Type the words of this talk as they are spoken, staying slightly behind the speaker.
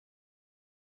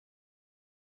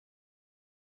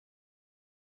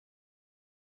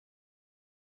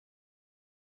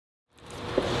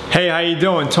Hey, how you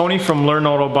doing? Tony from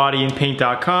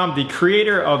LearnAutoBodyAndPaint.com, the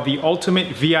creator of the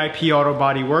Ultimate VIP Auto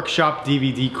Body Workshop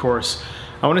DVD course.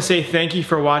 I want to say thank you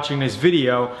for watching this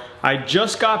video. I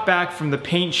just got back from the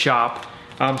paint shop,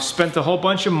 spent a whole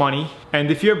bunch of money, and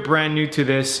if you're brand new to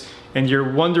this and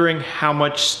you're wondering how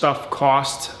much stuff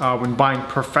costs when buying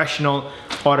professional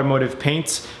automotive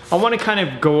paints, I want to kind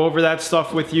of go over that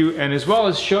stuff with you and as well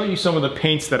as show you some of the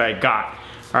paints that I got.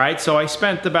 Alright, so I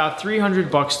spent about 300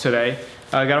 bucks today.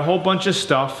 I got a whole bunch of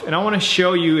stuff and I want to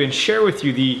show you and share with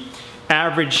you the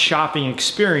average shopping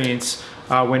experience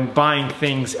when buying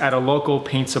things at a local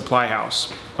paint supply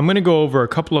house. I'm going to go over a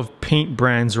couple of paint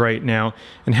brands right now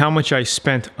and how much I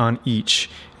spent on each.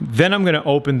 Then I'm going to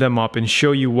open them up and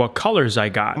show you what colors I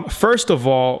got. First of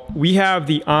all, we have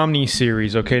the Omni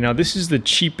series. Okay, now this is the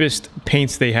cheapest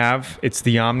paints they have. It's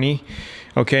the Omni.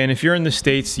 Okay, and if you're in the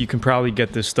States, you can probably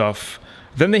get this stuff.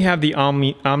 Then they have the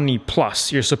Omni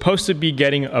Plus. You're supposed to be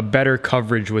getting a better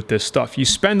coverage with this stuff. You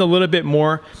spend a little bit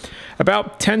more,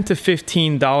 about $10 to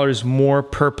 $15 more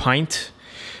per pint.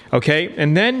 Okay,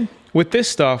 and then with this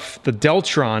stuff, the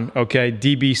Deltron, okay,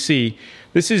 DBC,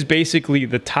 this is basically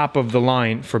the top of the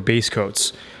line for base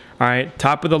coats. All right,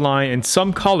 top of the line, and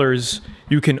some colors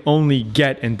you can only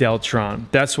get in Deltron.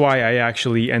 That's why I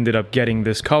actually ended up getting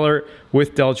this color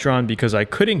with Deltron, because I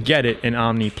couldn't get it in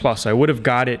Omni Plus. I would have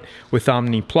got it with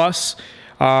Omni Plus.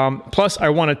 Plus, I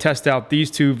want to test out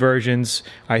these two versions.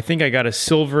 I think I got a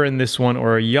silver in this one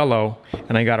or a yellow,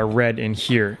 and I got a red in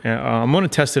here. I'm going to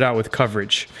test it out with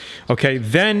coverage. Okay,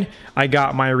 then I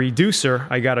got my reducer.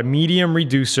 I got a medium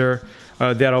reducer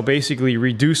that'll basically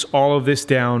reduce all of this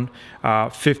down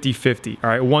 50-50, all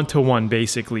right, 1-to-1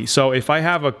 basically. So if I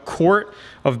have a quart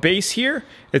of base here,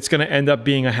 it's going to end up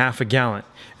being a half a gallon.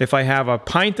 If I have a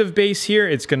pint of base here,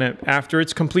 it's going to, after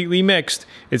it's completely mixed,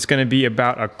 it's going to be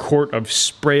about a quart of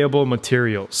sprayable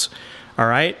materials. All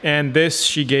right, and this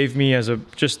she gave me as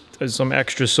just as some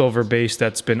extra silver base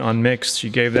that's been unmixed.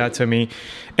 She gave that to me,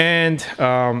 and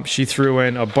she threw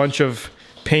in a bunch of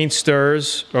paint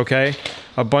stirrers, okay,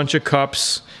 a bunch of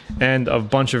cups, and a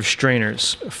bunch of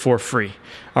strainers for free.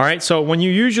 All right, so when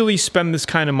you usually spend this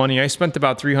kind of money, I spent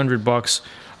about 300 bucks.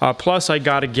 Plus, I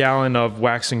got a gallon of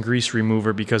wax and grease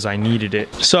remover because I needed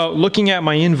it. So, looking at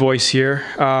my invoice here,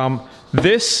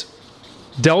 this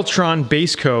Deltron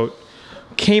Base Coat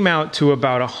came out to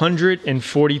about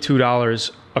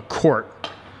 $142 a quart.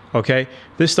 Okay,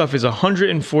 this stuff is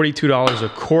 $142 a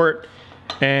quart.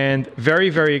 And very,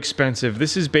 very expensive.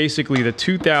 This is basically the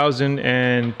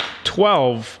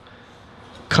 2012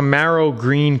 Camaro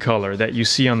green color that you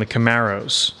see on the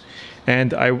Camaros.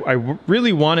 And I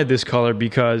really wanted this color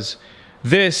because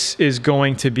this is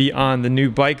going to be on the new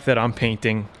bike that I'm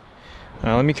painting.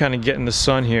 Let me kind of get in the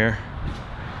sun here.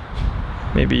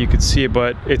 Maybe you could see it,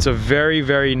 but it's a very,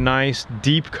 very nice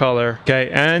deep color. Okay,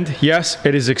 and yes,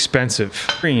 it is expensive.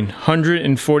 Green,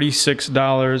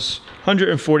 $146.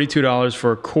 $142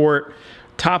 for a quart,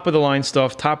 top of the line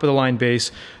stuff, top of the line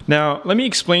base. Now, let me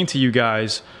explain to you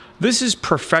guys, this is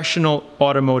professional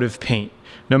automotive paint,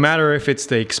 no matter if it's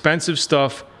the expensive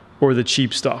stuff or the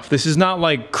cheap stuff. This is not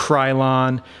like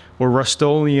Krylon or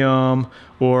Rust-Oleum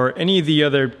or any of the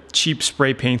other cheap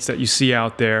spray paints that you see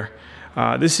out there.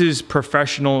 This is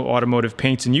professional automotive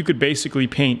paints, and you could basically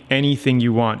paint anything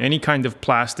you want, any kind of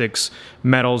plastics,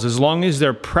 metals, as long as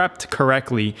they're prepped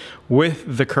correctly with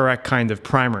the correct kind of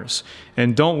primers.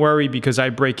 And don't worry, because I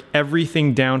break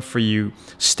everything down for you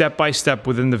step by step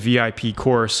within the VIP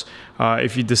course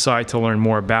if you decide to learn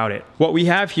more about it. What we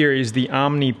have here is the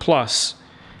Omni Plus,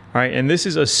 all right, and this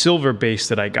is a silver base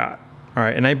that I got, all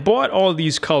right, and I bought all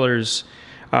these colors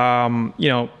you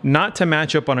know, not to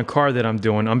match up on a car that I'm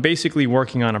doing. I'm basically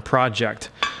working on a project.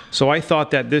 So I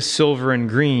thought that this silver and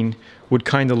green would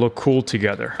kind of look cool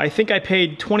together. I think I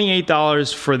paid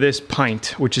 $28 for this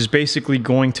pint, which is basically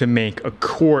going to make a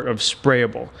quart of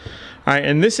sprayable. All right,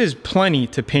 and this is plenty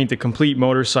to paint a complete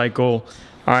motorcycle.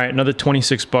 All right, another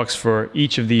 26 bucks for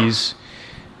each of these.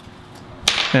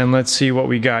 And let's see what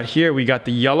we got here. We got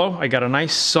the yellow. I got a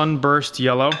nice sunburst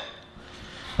yellow.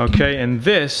 Okay, and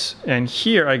this, and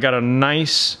here I got a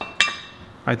nice,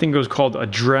 I think it was called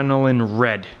Adrenaline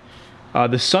Red.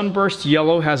 The sunburst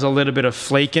yellow has a little bit of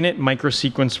flake in it,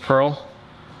 microsequence pearl.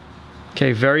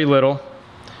 Okay, very little.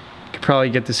 You could probably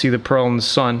get to see the pearl in the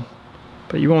sun,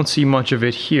 but you won't see much of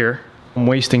it here. I'm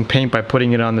wasting paint by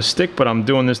putting it on the stick, but I'm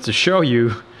doing this to show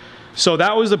you. So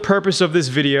that was the purpose of this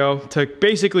video, to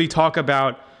basically talk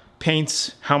about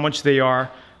paints, how much they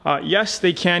are. Yes,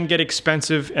 they can get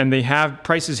expensive, and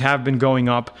prices have been going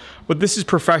up, but this is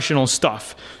professional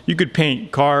stuff. You could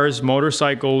paint cars,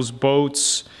 motorcycles,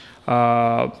 boats,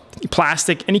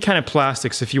 plastic, any kind of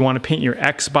plastics. If you want to paint your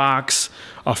Xbox,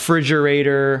 a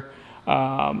refrigerator,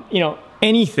 you know,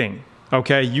 anything,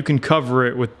 okay, you can cover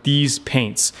it with these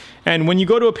paints. And when you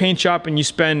go to a paint shop and you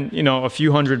spend, you know, a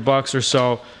few $100 or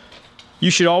so, you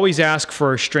should always ask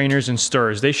for strainers and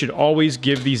stirrers. They should always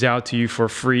give these out to you for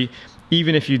free,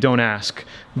 even if you don't ask.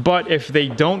 But if they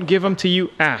don't give them to you,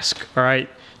 ask, all right?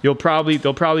 They'll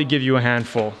probably give you a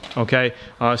handful, okay?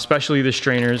 Especially the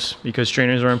strainers, because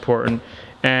strainers are important.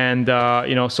 And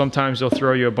you know, sometimes they'll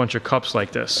throw you a bunch of cups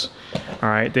like this, all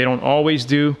right? They don't always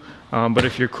do, but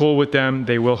if you're cool with them,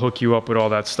 they will hook you up with all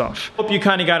that stuff. Hope you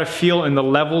kind of got a feel in the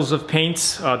levels of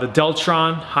paints. The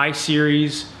Deltron High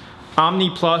Series, Omni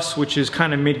Plus, which is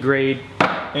kind of mid-grade,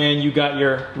 and you got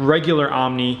your regular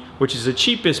Omni, which is the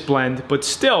cheapest blend, but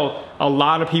still a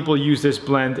lot of people use this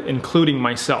blend, including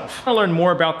myself. To learn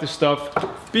more about this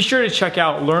stuff, be sure to check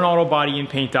out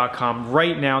learnautobodyandpaint.com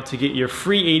right now to get your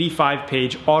free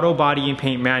 85-page auto body and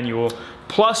paint manual.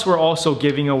 Plus, we're also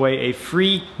giving away a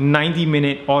free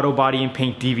 90-minute auto body and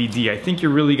paint DVD. I think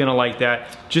you're really gonna like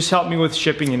that. Just help me with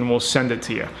shipping and we'll send it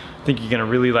to you. I think you're gonna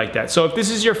really like that. So if this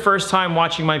is your first time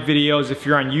watching my videos, if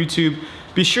you're on YouTube,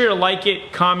 be sure to like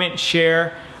it, comment,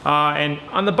 share, and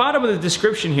on the bottom of the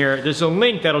description here, there's a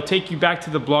link that'll take you back to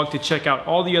the blog to check out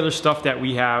all the other stuff that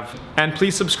we have. And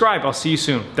please subscribe. I'll see you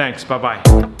soon. Thanks.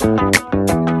 Bye-bye.